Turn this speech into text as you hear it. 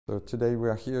So today we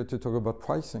are here to talk about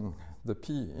pricing, the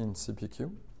P in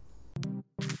CPQ.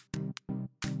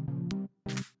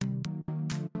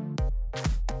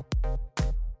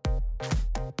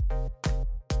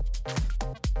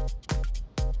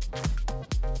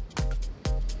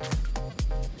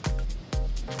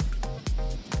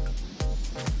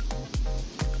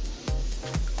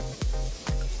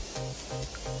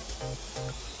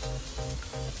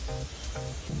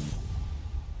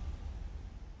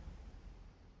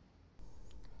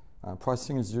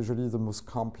 Pricing is usually the most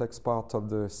complex part of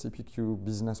the CPQ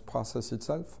business process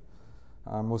itself.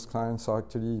 Most clients are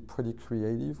actually pretty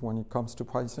creative when it comes to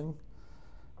pricing.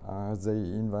 They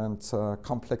invent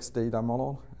complex data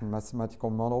model and mathematical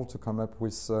model to come up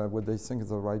with what they think is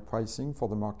the right pricing for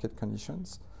the market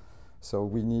conditions. So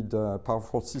we need a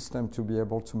powerful system to be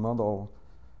able to model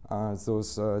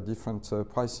those different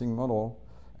pricing model,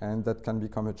 and that can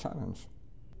become a challenge.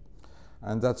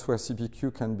 And that's where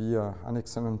CPQ can be an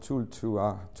excellent tool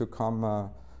to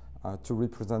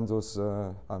represent those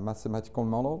mathematical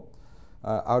model.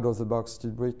 Out of the box,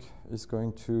 SteelBrick is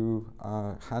going to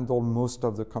handle most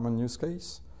of the common use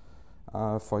case.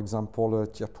 For example,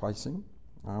 tier pricing,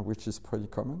 which is pretty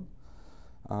common,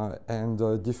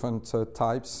 and different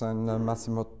types and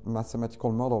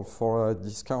mathematical model for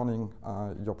discounting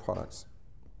your products.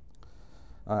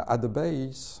 At the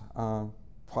base,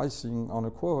 pricing on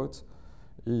a quote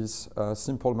is a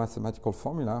simple mathematical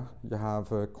formula. You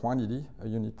have a quantity, a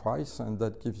unit price, and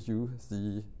that gives you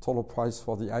the total price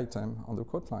for the item on the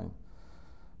quote line.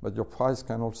 But your price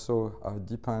can also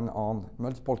depend on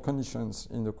multiple conditions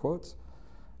in the quote.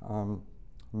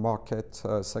 Market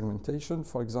segmentation,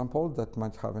 for example, that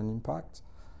might have an impact.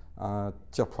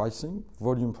 Tier pricing,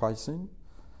 volume pricing,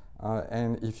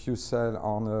 and if you sell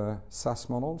on a SaaS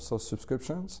model, so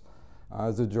subscriptions,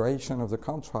 the duration of the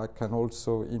contract can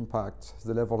also impact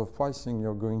the level of pricing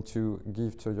you're going to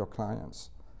give to your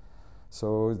clients.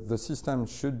 So the system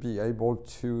should be able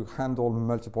to handle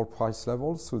multiple price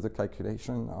levels through the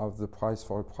calculation of the price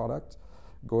for a product,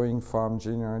 going from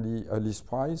generally a list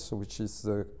price, which is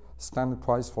the standard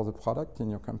price for the product in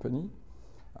your company,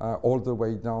 all the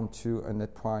way down to a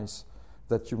net price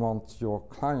that you want your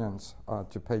clients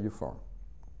to pay you for.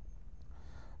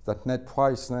 That net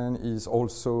price then is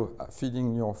also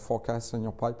feeding your forecast and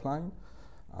your pipeline.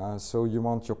 So you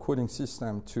want your quoting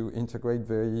system to integrate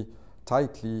very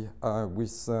tightly with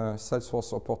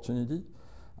Salesforce opportunity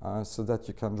so that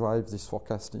you can drive this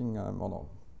forecasting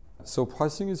model. So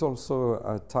pricing is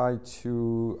also tied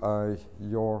to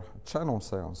your channel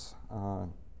sales.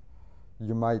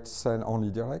 You might sell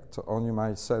only direct, or you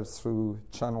might sell through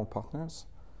channel partners,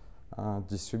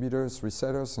 distributors,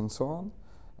 resellers, and so on.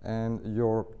 And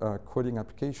your quoting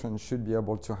application should be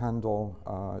able to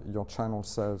handle your channel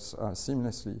sales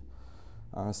seamlessly.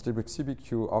 SteelBrick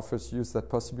CPQ offers you that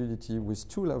possibility with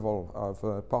two levels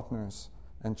of partners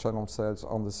and channel sales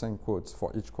on the same quotes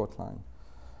for each quote line.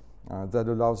 That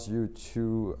allows you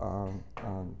to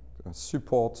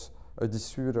support a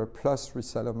distributor plus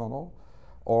reseller model,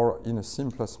 or in a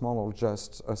Simplus model,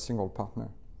 just a single partner.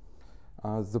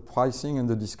 The pricing and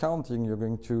the discounting you're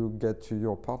going to get to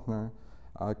your partner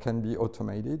can be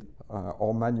automated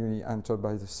or manually entered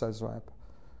by the sales rep.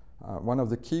 One of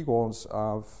the key goals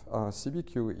of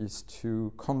CPQ is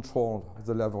to control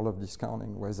the level of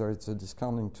discounting, whether it's a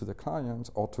discounting to the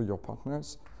client or to your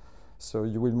partners. So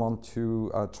you will want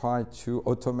to try to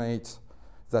automate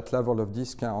that level of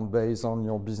discount based on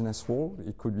your business rule.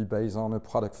 It could be based on a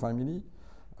product family,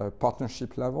 a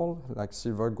partnership level like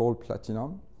silver, gold,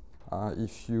 platinum.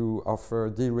 If you offer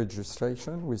deal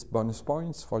registration with bonus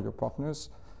points for your partners,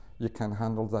 you can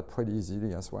handle that pretty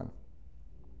easily as well.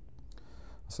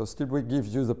 So SteelBrick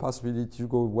gives you the possibility to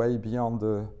go way beyond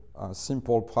the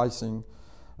simple pricing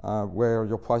where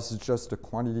your price is just the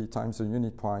quantity times the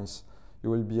unit price. You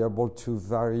will be able to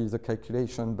vary the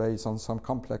calculation based on some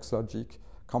complex logic,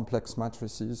 complex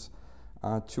matrices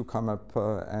to come up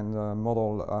and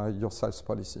model your sales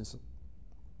policies.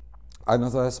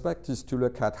 Another aspect is to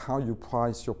look at how you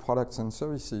price your products and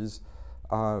services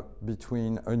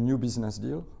between a new business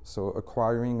deal, so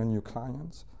acquiring a new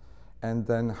client, and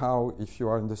then how, if you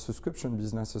are in the subscription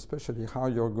business especially, how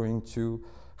you're going to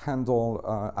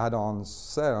handle add-ons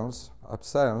sales,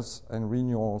 upsells, and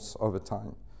renewals over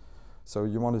time. So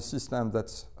you want a system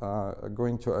that's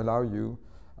going to allow you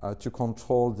to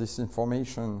control this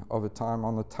information over time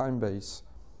on a time base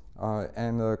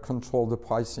and control the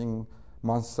pricing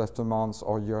month after month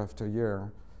or year after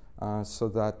year so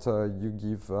that you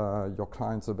give your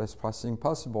clients the best pricing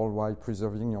possible while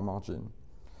preserving your margin.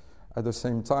 At the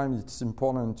same time, it's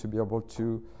important to be able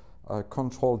to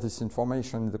control this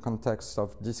information in the context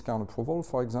of discount approval,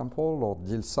 for example, or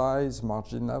deal size,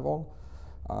 margin level.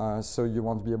 So you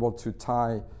want to be able to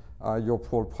tie your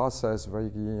approval process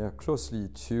very closely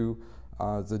to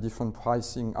the different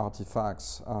pricing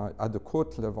artifacts at the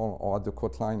quote level or at the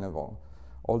quote line level.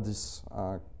 All this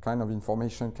kind of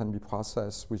information can be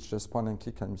processed with just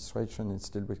point-and-click administration in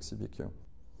SteelBrick CPQ.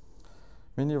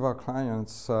 Many of our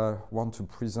clients want to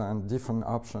present different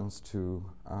options to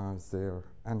their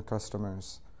end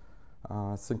customers.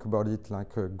 Think about it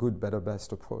like a good, better,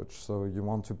 best approach. So you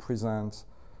want to present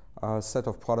a set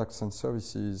of products and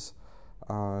services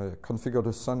configured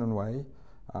a certain way,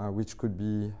 which could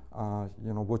be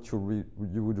what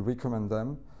you would recommend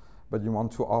them, but you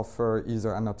want to offer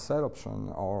either an upsell option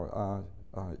or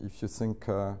if you think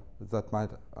that might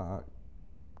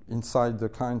incite the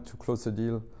client to close the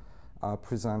deal,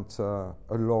 present a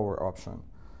lower option.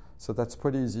 So that's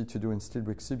pretty easy to do in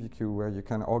SteelBrick CPQ, where you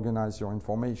can organize your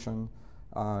information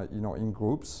in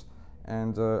groups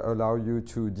and allow you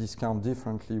to discount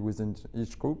differently within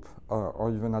each group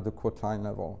or even at the quote line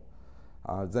level.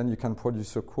 Then you can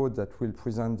produce a quote that will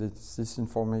present this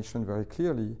information very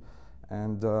clearly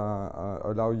and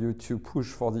allow you to push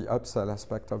for the upsell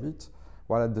aspect of it,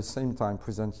 while at the same time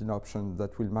presenting an option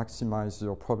that will maximize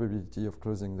your probability of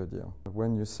closing the deal.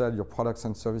 When you sell your products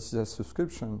and services as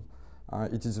subscription,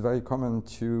 it is very common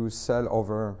to sell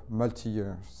over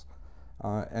multi-years.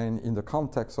 And in the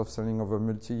context of selling over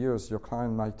multi-years, your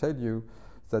client might tell you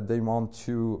that they want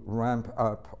to ramp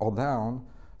up or down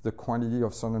the quantity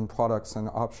of certain products and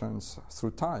options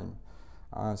through time.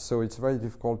 So it's very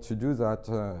difficult to do that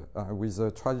with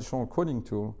a traditional quoting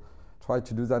tool. Try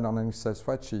to do that on an Excel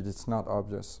spreadsheet, it's not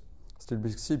obvious.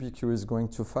 SteelBrick CPQ is going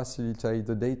to facilitate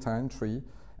the data entry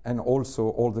and also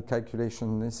all the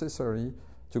calculation necessary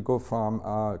to go from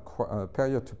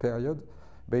period to period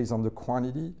based on the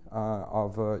quantity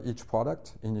of each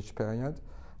product in each period,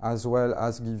 as well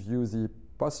as give you the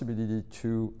possibility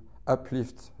to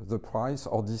uplift the price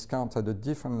or discount at a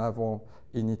different level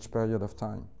in each period of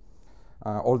time.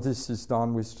 All this is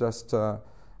done with just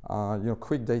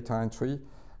quick data entry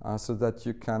so that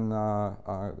you can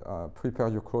prepare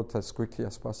your quote as quickly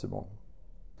as possible.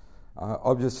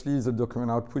 Obviously, the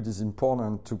document output is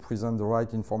important to present the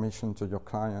right information to your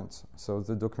clients. So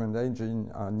the document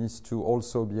engine needs to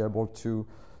also be able to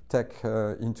take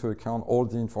into account all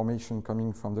the information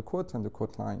coming from the quote and the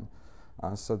quote line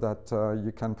so that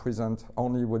you can present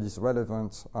only what is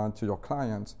relevant to your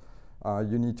client.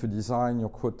 You need to design your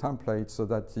quote template so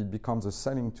that it becomes a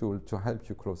selling tool to help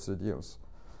you close the deals.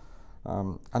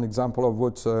 An example of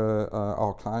what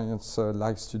our clients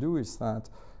likes to do is that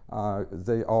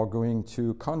they are going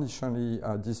to conditionally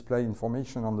display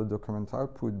information on the document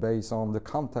output based on the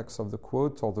context of the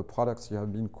quote or the products you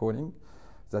have been quoting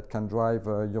that can drive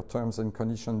your terms and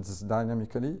conditions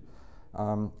dynamically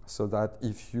so that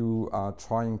if you are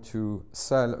trying to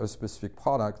sell a specific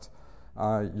product,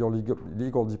 your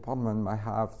legal department might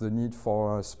have the need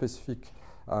for a specific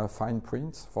fine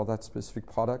print for that specific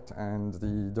product, and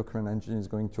the document engine is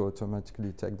going to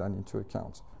automatically take that into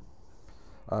account.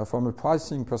 From a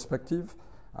pricing perspective,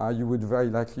 you would very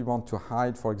likely want to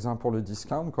hide, for example, a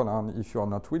discount column if you are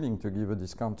not willing to give a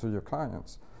discount to your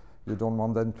clients. You don't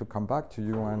want them to come back to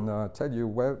you and tell you,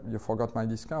 well, you forgot my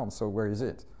discount, so where is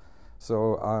it?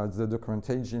 So the document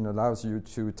engine allows you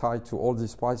to tie to all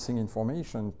this pricing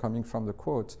information coming from the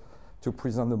quote to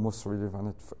present the most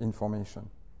relevant information.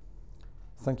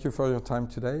 Thank you for your time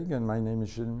today. Again, my name is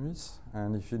Gilles Muys,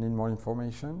 and if you need more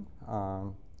information,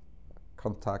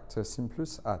 contact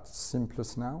Simplus at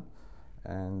Simplus now,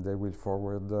 and they will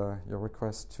forward your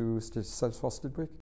request to Salesforce SteelBrick.